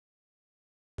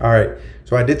All right,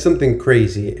 so I did something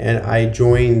crazy and I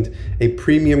joined a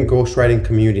premium ghostwriting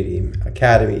community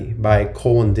academy by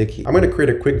Cole and Dickie. I'm going to create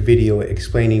a quick video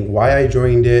explaining why I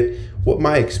joined it, what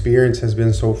my experience has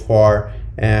been so far,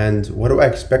 and what do I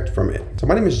expect from it. So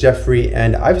my name is Jeffrey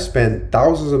and I've spent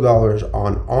thousands of dollars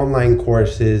on online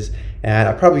courses, and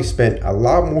I probably spent a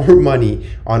lot more money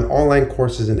on online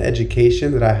courses and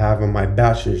education that I have on my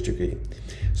bachelor's degree.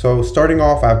 So starting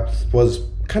off, I was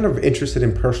kind of interested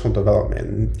in personal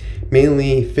development,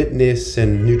 mainly fitness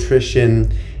and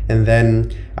nutrition. And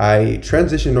then I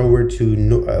transitioned over to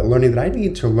learning that I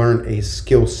need to learn a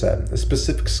skill set, a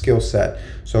specific skill set.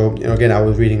 So, again, I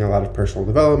was reading a lot of personal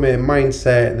development,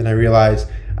 mindset, and then I realized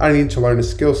I need to learn a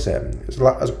skill set. There's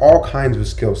all kinds of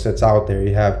skill sets out there.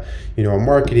 You have,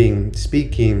 marketing,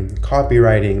 speaking,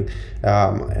 copywriting,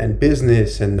 and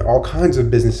business, and all kinds of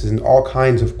businesses and all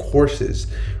kinds of courses,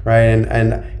 right?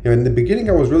 And in the beginning,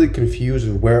 I was really confused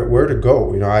with where to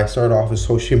go. I started off a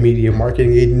social media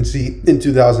marketing agency in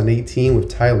 2018 with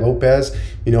Ty Lopez,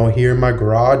 here in my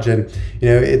garage, and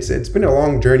it's been a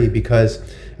long journey because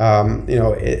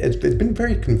it's been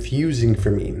very confusing for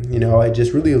me. I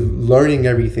just really learning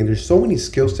everything. There's so many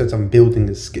skill sets on building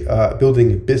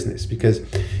a business because,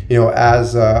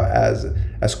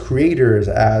 as creators,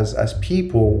 as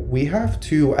people,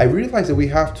 I realize that we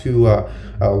have to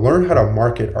learn how to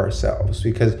market ourselves,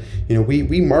 because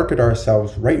we market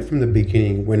ourselves right from the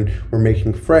beginning. When we're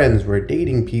making friends, we're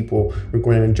dating people, we're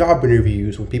going on job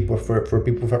interviews with people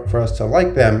for us to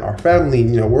like them, our family.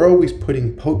 We're always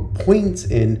putting points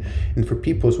in for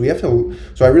people. So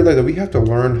I realized that we have to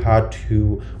learn how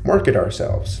to market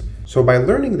ourselves. So by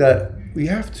learning that, we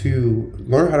have to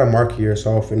learn how to market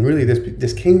yourself, and really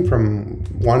this came from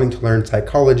wanting to learn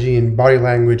psychology and body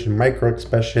language and micro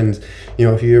expressions.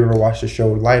 If you ever watched the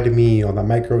show Lie to Me, the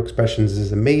micro expressions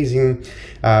is amazing.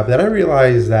 But then I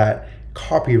realized that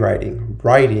copywriting,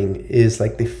 writing is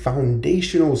like the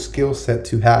foundational skill set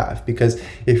to have, because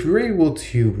if you're able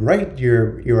to write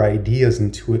your ideas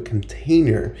into a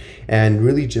container and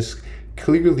really just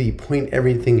clearly point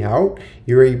everything out,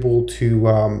 you're able to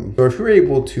or if you're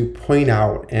able to point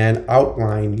out and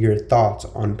outline your thoughts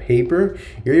on paper,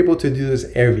 you're able to do this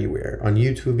everywhere, on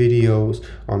YouTube videos,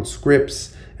 on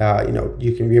scripts.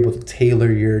 You can be able to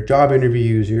tailor your job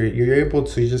interviews. You're able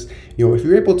to just, if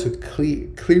you're able to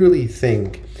clearly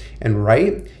think and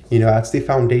write, that's the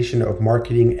foundation of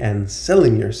marketing and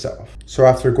selling yourself. So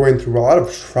after going through a lot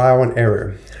of trial and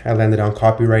error, I landed on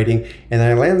copywriting, and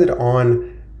I landed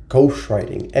on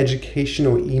ghostwriting,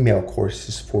 educational email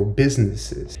courses for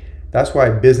businesses. That's why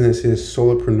businesses,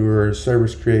 solopreneurs,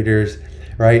 service creators,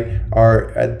 right,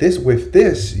 are at this. With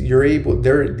this, they're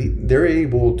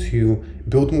able to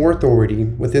build more authority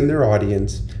within their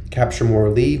audience, capture more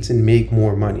leads, and make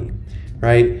more money,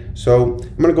 right? So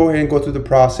I'm gonna go ahead and go through the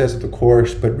process of the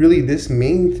course, but really this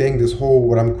main thing,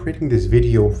 what I'm creating this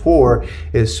video for,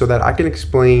 is so that I can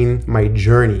explain my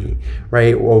journey,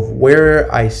 right, of where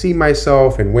I see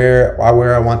myself and where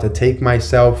I want to take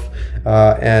myself.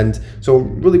 And so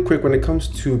really quick, when it comes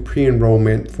to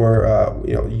pre-enrollment for,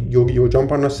 you'll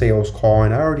jump on a sales call,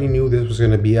 and I already knew this was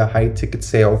going to be a high ticket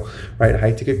sale, right? A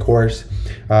high ticket course.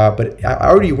 But I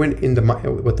already went with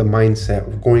the mindset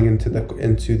of going into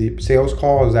the sales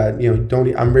call is that,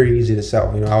 I'm very easy to sell.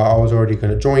 I was already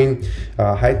going to join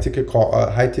high ticket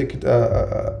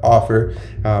offer,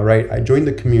 right? I joined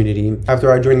the community.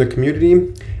 After I joined the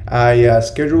community, I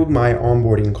scheduled my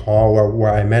onboarding call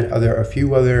where I met a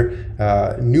few other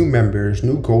new members,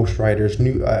 new ghostwriters,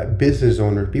 new business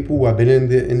owners, people who have been in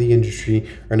the industry,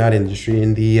 or not industry,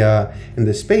 in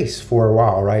the space for a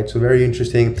while, right? So very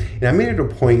interesting. And I made it a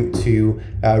point to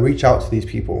reach out to these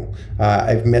people.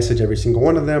 I've messaged every single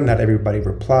one of them. Not everybody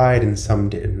replied, and some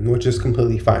did, which is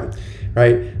completely fine,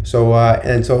 right? So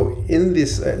so in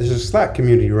this, there's a Slack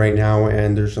community right now,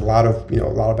 and there's a lot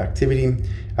of activity.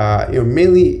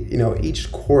 Mainly, each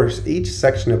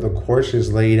section of the course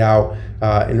is laid out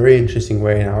in a very interesting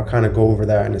way, and I'll kind of go over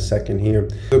that in a second here.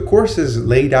 The course is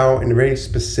laid out in a very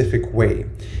specific way,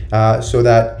 so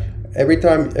that every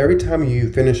time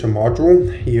you finish a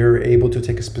module, you're able to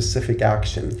take a specific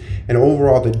action. And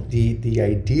overall, the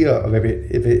idea of it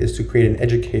is to create an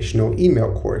educational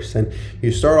email course. And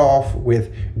you start off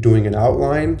with doing an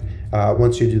outline.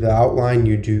 Once you do the outline,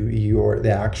 you do you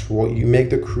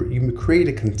create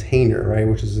a container, right?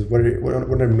 Which is what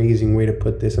an amazing way to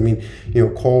put this. I mean,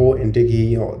 Cole and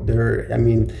Dickie,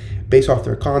 based off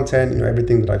their content,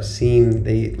 everything that I've seen,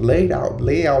 they lay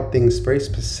out things very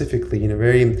specifically in a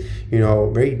very,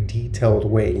 very detailed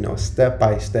way, step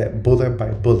by step, bullet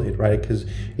by bullet, right? Because,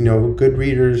 good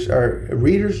readers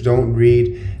don't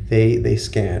read they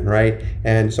scan, right?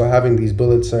 And so having these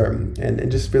bullets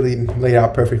and just really laid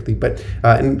out perfectly. But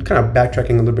and kind of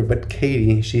backtracking a little bit, but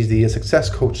Katie, she's the success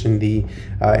coach in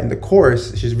the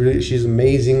course. She's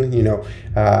amazing. You know,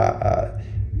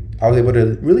 I was able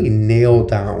to really nail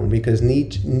down, because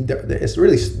it's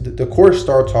really, the course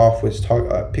starts off with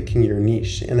picking your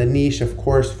niche, and the niche, of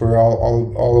course, for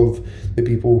all of the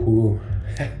people who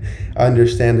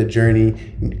understand the journey,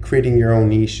 creating your own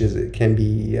niches, it can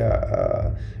be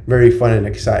very fun and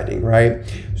exciting, right?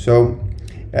 So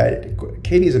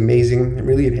Katie is amazing. It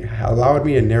really allowed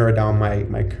me to narrow down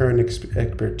my current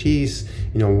expertise,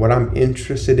 you know, what I'm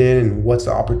interested in and what's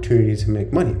the opportunity to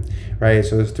make money, right?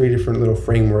 So there's 3 different little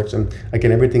frameworks, and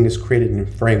again, everything is created in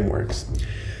frameworks.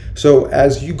 So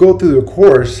as you go through the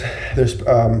course, there's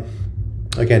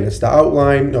again, it's the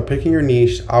outline, you know, picking your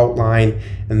niche, outline,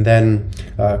 and then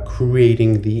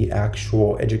creating the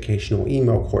actual educational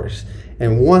email course.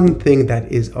 And one thing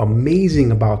that is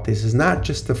amazing about this is not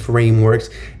just the frameworks,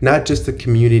 not just the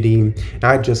community,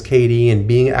 not just Katie, and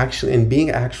being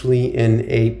actually in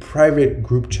a private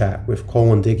group chat with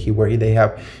Cole and Dickie, where they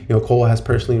have, you know, Cole has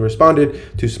personally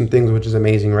responded to some things, which is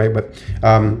amazing, right? But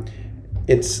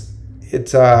it's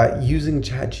using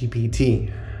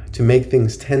ChatGPT to make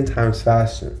things 10 times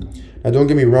faster. Now, don't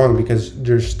get me wrong, because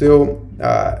there's still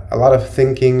a lot of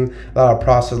thinking, a lot of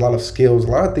process, a lot of skills, a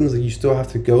lot of things that you still have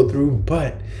to go through.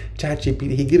 But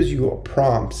ChatGPT, he gives you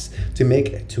prompts to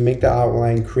make the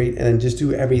outline, create, and then just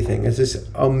do everything. It's just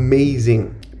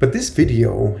amazing. But this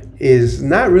video is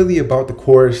not really about the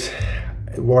course,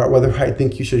 whether I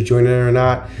think you should join it or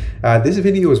not. This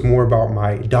video is more about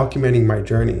documenting my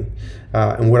journey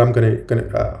and what I'm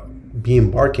gonna be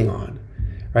embarking on.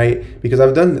 Right? Because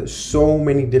I've done so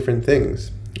many different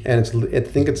things, and I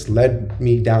think it's led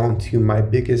me down to my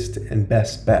biggest and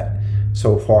best bet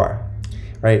so far,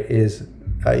 right? Is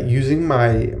using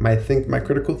my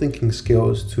critical thinking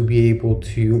skills to be able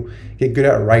to get good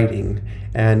at writing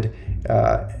and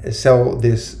sell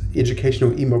this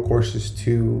educational email courses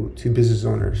to business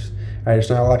owners. Right? There's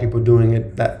not a lot of people doing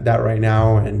it that right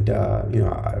now, and you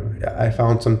know, I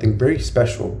found something very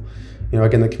special. You know,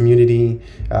 again, the community,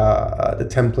 the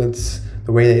templates,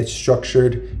 the way that it's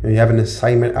structured. You know, you have an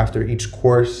assignment after each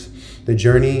course. The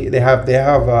journey, they have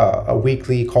a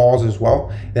weekly calls as well.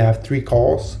 They have 3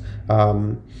 calls.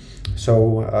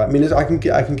 So I mean, I can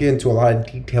get into a lot of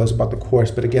details about the course,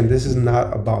 but again, this is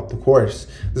not about the course.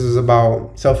 This is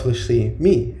about selfishly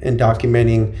me and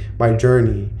documenting my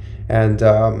journey. And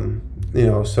you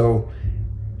know, so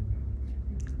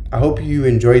I hope you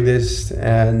enjoyed this,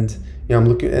 and you know, I'm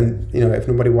looking, and you know, if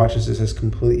nobody watches this, is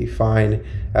completely fine.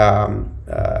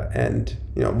 And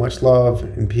you know, much love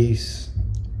and peace.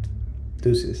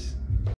 Deuces.